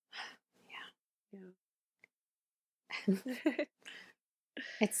 Yeah.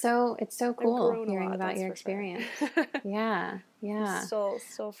 It's so cool hearing about your for sure. experience. Yeah. I'm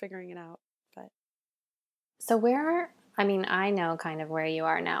still figuring it out, but so I know kind of where you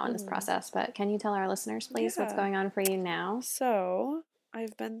are now in this process, but can you tell our listeners, please, what's going on for you now? So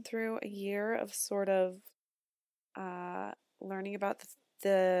I've been through a year of sort of learning about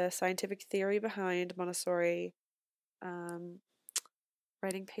the scientific theory behind Montessori,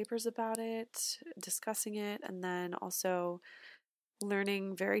 writing papers about it, discussing it, and then also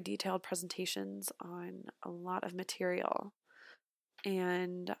learning very detailed presentations on a lot of material.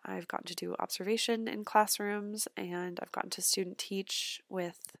 And I've gotten to do observation in classrooms, and I've gotten to student teach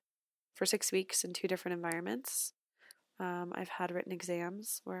for 6 weeks in 2 different environments. I've had written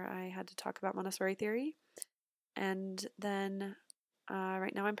exams where I had to talk about Montessori theory. And then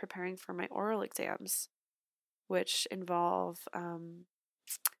right now I'm preparing for my oral exams, which involve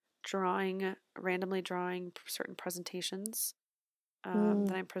randomly drawing certain presentations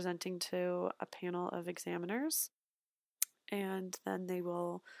that I'm presenting to a panel of examiners. And then they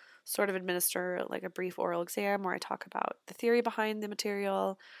will sort of administer like a brief oral exam where I talk about the theory behind the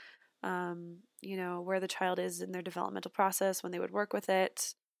material, where the child is in their developmental process when they would work with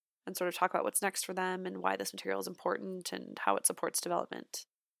it, and sort of talk about what's next for them and why this material is important and how it supports development.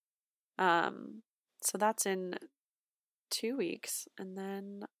 So that's in 2 weeks, and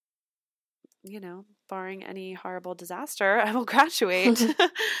then, barring any horrible disaster, I will graduate. So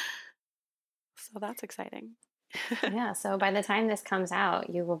that's exciting. Yeah, so by the time this comes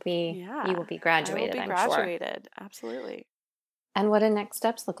out, you will be graduated, I will be graduated, absolutely. And what do next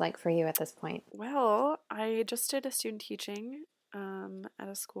steps look like for you at this point? Well, I just did a student teaching at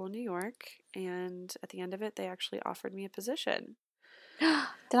a school in New York, and at the end of it, they actually offered me a position.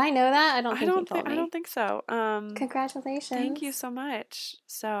 Did I know that? I don't think you told me. I don't think so. Congratulations! Thank you so much.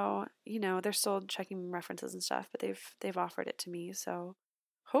 So, they're still checking references and stuff, but they've offered it to me. So,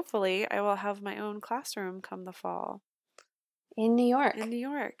 hopefully, I will have my own classroom come the fall. In New York. In New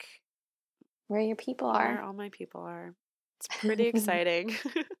York, where your people are. Where all my people are. It's pretty exciting.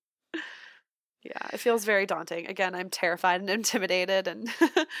 Yeah, it feels very daunting. Again, I'm terrified and intimidated, and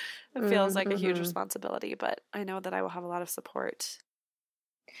it feels like a huge responsibility, but I know that I will have a lot of support.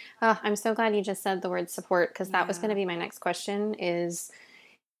 Oh, I'm so glad you just said the word support, because that was going to be my next question is,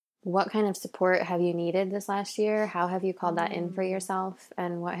 what kind of support have you needed this last year? How have you called that in for yourself?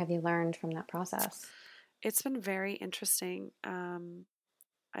 And what have you learned from that process? It's been very interesting.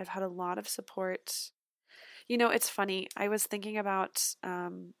 I've had a lot of support. It's funny. I was thinking about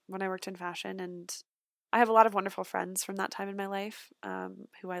when I worked in fashion, and I have a lot of wonderful friends from that time in my life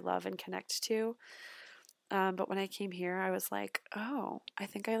who I love and connect to. But when I came here, I was like, oh, I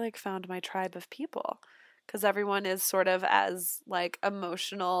think I found my tribe of people, because everyone is sort of as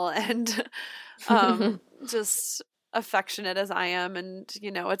emotional and just affectionate as I am. And,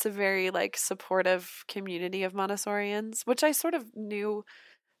 it's a very supportive community of Montessorians, which I sort of knew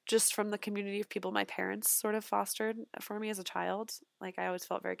just from the community of people my parents sort of fostered for me as a child. I always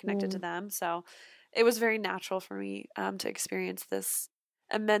felt very connected to them. So it was very natural for me to experience this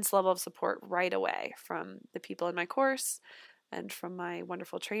immense level of support right away from the people in my course and from my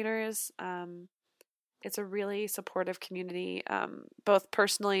wonderful trainers. It's a really supportive community, both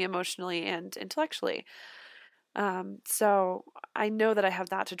personally, emotionally, and intellectually. So I know that I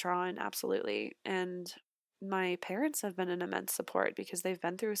have that to draw on, absolutely. And my parents have been an immense support because they've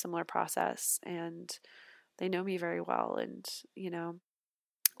been through a similar process and they know me very well. And,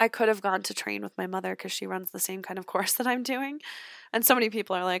 I could have gone to train with my mother because she runs the same kind of course that I'm doing. And so many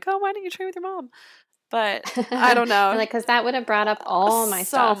people are like, oh, why don't you train with your mom? But I don't know. Like, because that would have brought up all my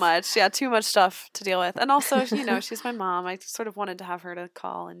stuff. So much. Yeah, too much stuff to deal with. And also, she's my mom. I sort of wanted to have her to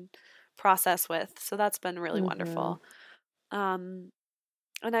call and process with. So that's been really wonderful. And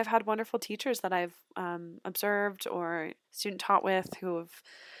I've had wonderful teachers that I've observed or student taught with who have,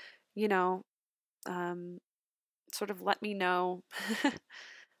 sort of let me know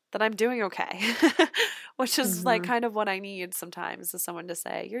that I'm doing okay, which is like kind of what I need sometimes, is someone to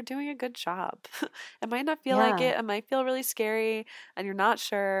say, you're doing a good job. It might not feel like it. It might feel really scary and you're not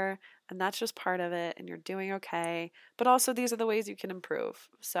sure. And that's just part of it. And you're doing okay. But also these are the ways you can improve.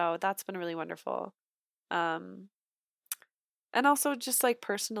 So that's been really wonderful. And also just like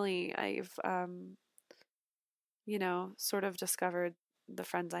personally, I've, sort of discovered the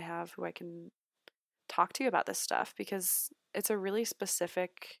friends I have who I can talk to you about this stuff, because it's a really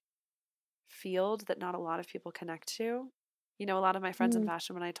specific field that not a lot of people connect to. A lot of my friends in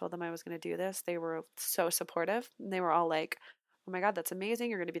fashion, when I told them I was going to do this, they were so supportive. And they were all like, oh my God, that's amazing.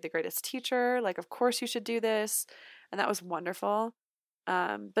 You're going to be the greatest teacher. Like, of course you should do this. And that was wonderful.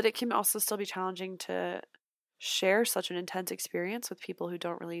 But it can also still be challenging to share such an intense experience with people who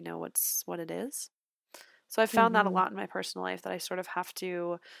don't really know what it is. So I've found that a lot in my personal life, that I sort of have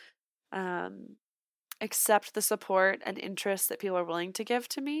to accept the support and interest that people are willing to give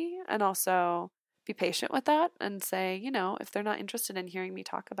to me, and also be patient with that and say, if they're not interested in hearing me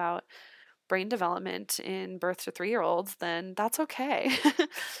talk about brain development in birth to 3-year-olds, then that's okay.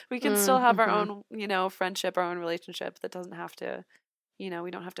 We can still have our own, friendship, our own relationship that doesn't have to, we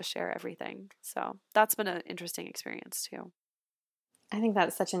don't have to share everything. So that's been an interesting experience too. I think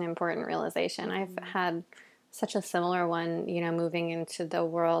that's such an important realization. I've had such a similar one, moving into the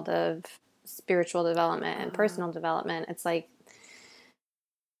world of spiritual development and personal development. It's like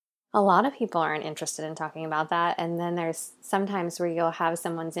a lot of people aren't interested in talking about that. And then there's sometimes where you'll have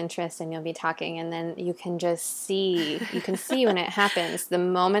someone's interest and you'll be talking, and then you can see when it happens, the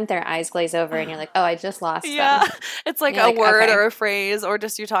moment their eyes glaze over and you're like, oh, I just lost them. It's like a word or a phrase, or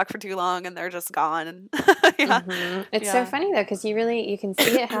just you talk for too long and they're just gone. It's so funny though, because you can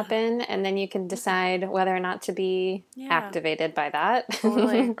see it happen, and then you can decide whether or not to be activated by that.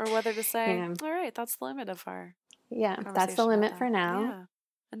 Totally. Or whether to say, all right, that's the limit of our that's the limit for now. Yeah.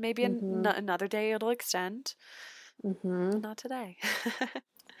 And maybe another day it'll extend. Not today.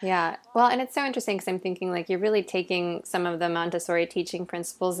 Yeah. Well, and it's so interesting because I'm thinking like you're really taking some of the Montessori teaching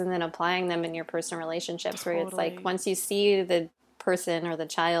principles and then applying them in your personal relationships, where it's like once you see the person or the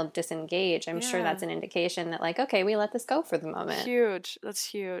child disengage, I'm sure that's an indication that like, okay, we let this go for the moment. Huge. That's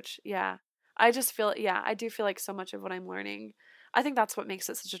huge. Yeah. I just feel, I do feel like so much of what I'm learning, I think that's what makes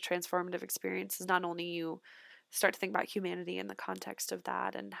it such a transformative experience, is not only you start to think about humanity in the context of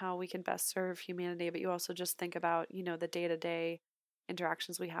that and how we can best serve humanity, but you also just think about, the day-to-day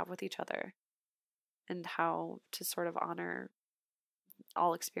interactions we have with each other and how to sort of honor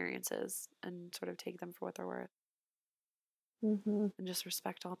all experiences and sort of take them for what they're worth. And just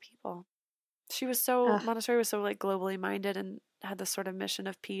respect all people. Montessori was so like globally minded and had this sort of mission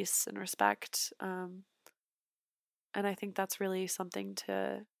of peace and respect. And I think that's really something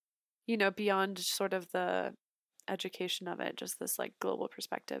to, beyond sort of the education of it, just this like global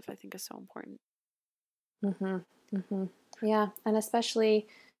perspective, I think is so important. Yeah. And especially,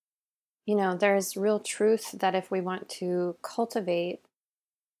 there's real truth that if we want to cultivate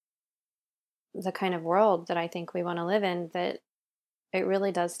the kind of world that I think we want to live in, that it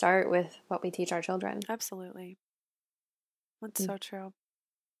really does start with what we teach our children. Absolutely. That's so true.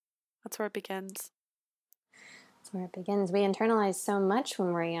 That's where it begins. That's where it begins. We internalize so much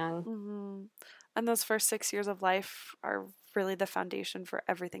when we're young. And those first 6 years of life are really the foundation for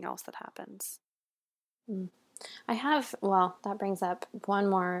everything else that happens. That brings up one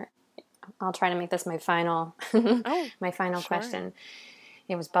more. I'll try to make this my final question.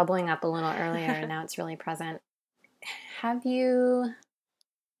 It was bubbling up a little earlier and now it's really present. Have you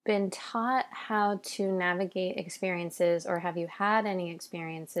been taught how to navigate experiences, or have you had any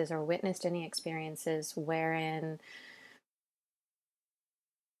experiences or witnessed any experiences wherein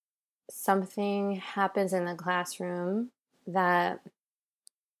something happens in the classroom that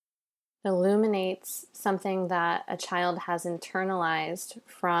illuminates something that a child has internalized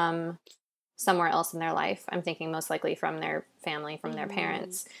from somewhere else in their life? I'm thinking most likely from their family, from their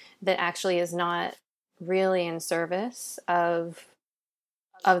parents, that actually is not really in service of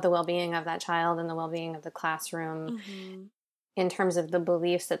the well-being of that child and the well-being of the classroom in terms of the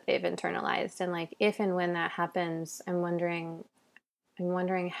beliefs that they've internalized. And like, if and when that happens, I'm wondering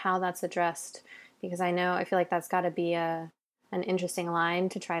how that's addressed, because I feel like that's got to be an interesting line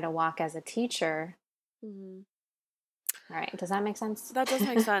to try to walk as a teacher. Right. Does that make sense? That does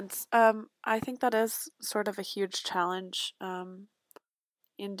make sense. I think that is sort of a huge challenge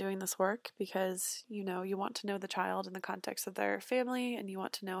in doing this work because, you know, you want to know the child in the context of their family and you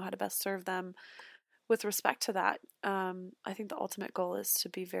want to know how to best serve them with respect to that. I think the ultimate goal is to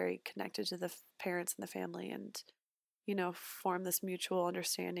be very connected to the parents and the family and, you know, form this mutual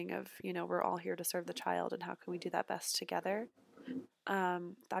understanding of, you know, we're all here to serve the child and how can we do that best together.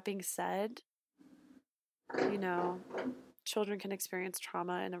 That being said, you know, children can experience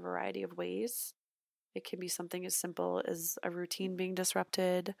trauma in a variety of ways. It can be something as simple as a routine being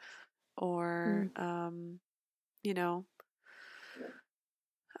disrupted or, you know,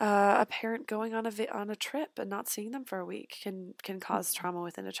 a parent going on a trip and not seeing them for a week can cause trauma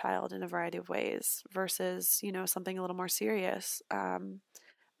within a child in a variety of ways versus, you know, something a little more serious. And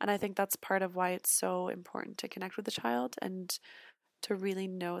I think that's part of why it's so important to connect with the child and to really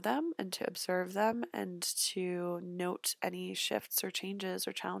know them and to observe them and to note any shifts or changes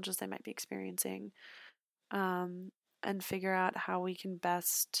or challenges they might be experiencing, and figure out how we can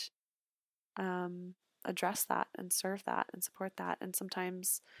best address that and serve that and support that. And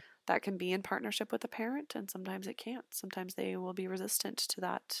sometimes that can be in partnership with a parent, and sometimes it can't. Sometimes they will be resistant to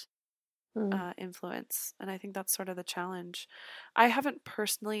that influence. And I think that's sort of the challenge. I haven't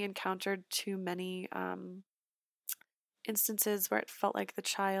personally encountered too many instances where it felt like the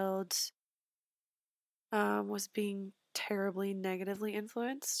child was being terribly negatively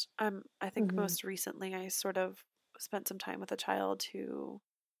influenced. I think most recently I sort of spent some time with a child who,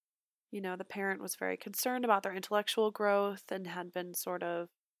 you know, the parent was very concerned about their intellectual growth and had been sort of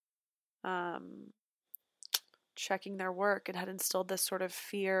checking their work and had instilled this sort of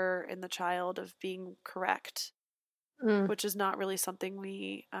fear in the child of being correct, which is not really something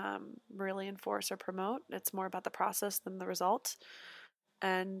we really enforce or promote. It's more about the process than the result.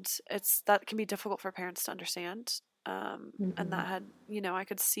 And that can be difficult for parents to understand. And that had, you know, I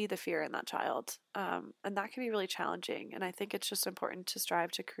could see the fear in that child. And that can be really challenging. And I think it's just important to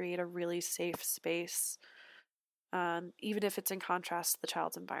strive to create a really safe space, even if it's in contrast to the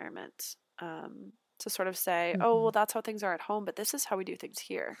child's environment, to sort of say, oh, well, that's how things are at home, but this is how we do things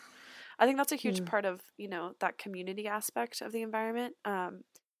here. I think that's a huge part of, you know, that community aspect of the environment.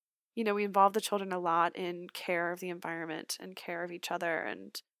 You know, we involve the children a lot in care of the environment and care of each other.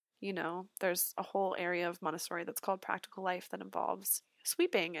 And, you know, there's a whole area of Montessori that's called practical life that involves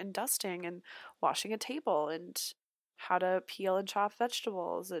sweeping and dusting and washing a table and how to peel and chop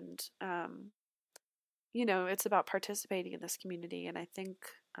vegetables. And, you know, it's about participating in this community. And I think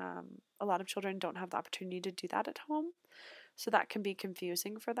a lot of children don't have the opportunity to do that at home. So that can be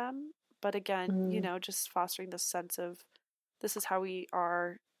confusing for them. But again, you know, just fostering this sense of this is how we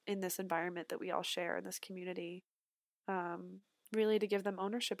are in this environment that we all share in this community, really to give them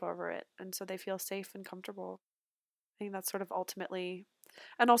ownership over it. And so they feel safe and comfortable. I think that's sort of ultimately,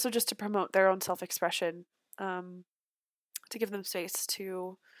 and also just to promote their own self-expression, to give them space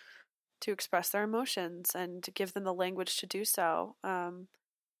to express their emotions and to give them the language to do so.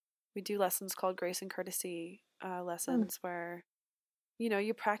 We do lessons called grace and courtesy lessons where, you know,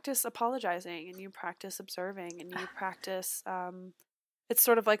 you practice apologizing and you practice observing and you practice, it's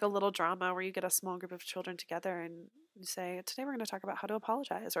sort of like a little drama where you get a small group of children together and you say, today we're going to talk about how to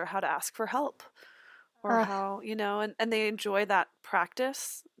apologize or how to ask for help or how, you know, and they enjoy that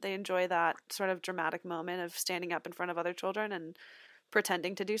practice. They enjoy that sort of dramatic moment of standing up in front of other children and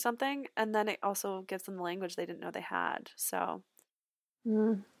pretending to do something. And then it also gives them the language they didn't know they had. So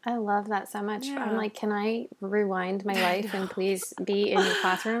I love that so much. Yeah. I'm like, can I rewind my life and please be in your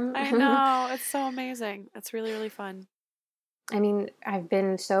classroom? I know. It's so amazing. It's really, really fun. I mean, I've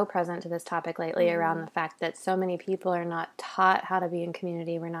been so present to this topic lately around the fact that so many people are not taught how to be in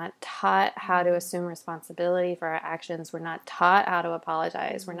community. We're not taught how to assume responsibility for our actions. We're not taught how to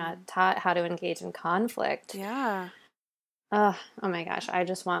apologize. We're not taught how to engage in conflict. Yeah. Oh my gosh. I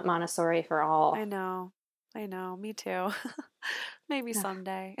just want Montessori for all. I know. Me too. Maybe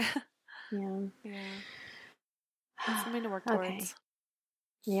someday. Yeah. Something to work towards.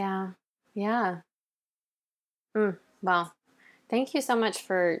 Yeah. Well, thank you so much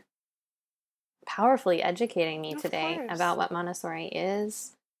for powerfully educating me today about what Montessori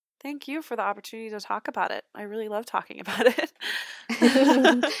is. Thank you for the opportunity to talk about it. I really love talking about it.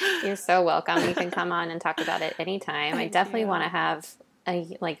 You're so welcome. You can come on and talk about it anytime. I definitely want to have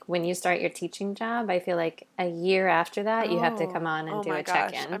when you start your teaching job, I feel like a year after that, you have to come on and do a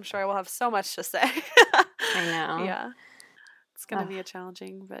check-in. I'm sure I will have so much to say. I know. Yeah. It's going to be a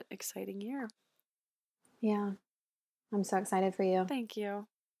challenging but exciting year. Yeah. I'm so excited for you. Thank you.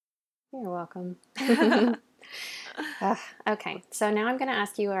 You're welcome. Okay. So now I'm going to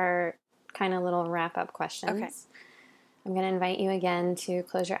ask you our kind of little wrap-up questions. Okay. I'm going to invite you again to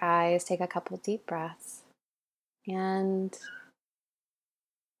close your eyes, take a couple deep breaths, and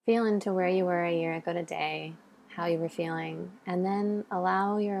feel into where you were a year ago today, how you were feeling, and then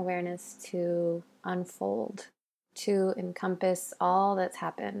allow your awareness to unfold, to encompass all that's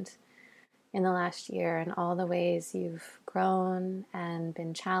happened in the last year and all the ways you've grown and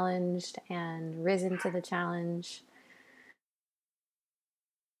been challenged and risen to the challenge.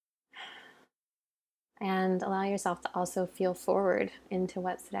 And allow yourself to also feel forward into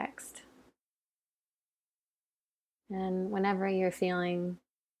what's next. And whenever you're feeling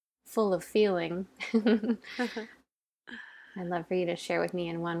full of feeling, I'd love for you to share with me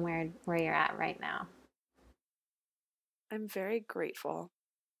in one word where you're at right now. I'm very grateful.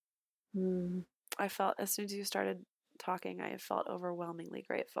 I felt, as soon as you started talking, I felt overwhelmingly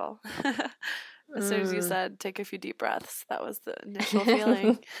grateful. As soon as you said, take a few deep breaths, that was the initial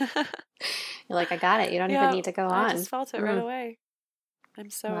feeling. You're like, I got it. You don't even need to go on. I just felt it right away. I'm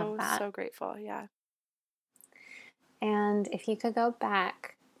so grateful. Yeah. And if you could go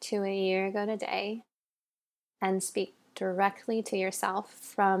back to a year ago today and speak directly to yourself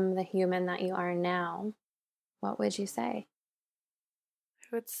from the human that you are now, what would you say?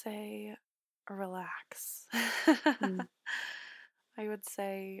 I would say relax. I would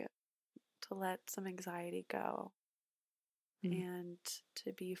say to let some anxiety go and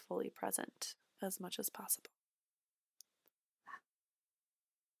to be fully present as much as possible.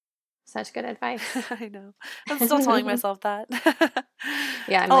 Such good advice. I know. I'm still telling myself that.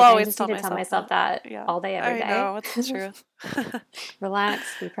 Yeah, I'm I just need to tell myself that all day, every day. I know, it's the truth. Relax,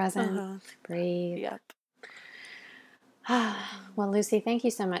 be present, breathe. Yep. Well, Lucy, thank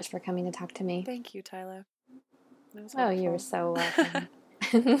you so much for coming to talk to me. Thank you, Tyler. Oh, you're so welcome.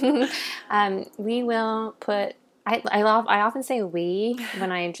 We will put, I often say we when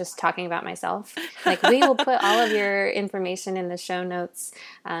I'm just talking about myself. Like, we will put all of your information in the show notes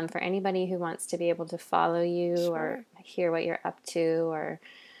for anybody who wants to be able to follow you or hear what you're up to, or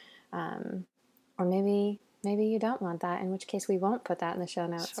maybe you don't want that, in which case we won't put that in the show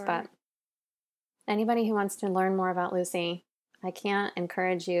notes. But anybody who wants to learn more about Lucy, I can't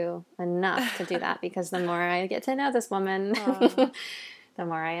encourage you enough to do that, because the more I get to know this woman, the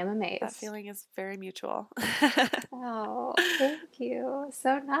more I am amazed. That feeling is very mutual. Oh, thank you.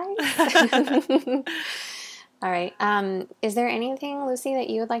 So nice. All right. Is there anything, Lucy, that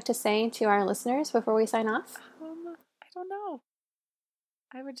you would like to say to our listeners before we sign off? I don't know.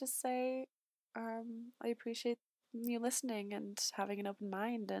 I would just say I appreciate you listening and having an open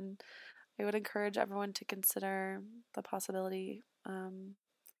mind, and I would encourage everyone to consider the possibility in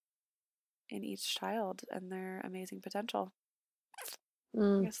each child and their amazing potential.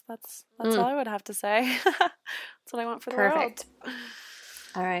 I guess that's all I would have to say. That's what I want for the world.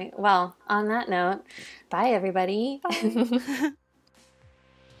 All right. Well, on that note, bye, everybody. Bye.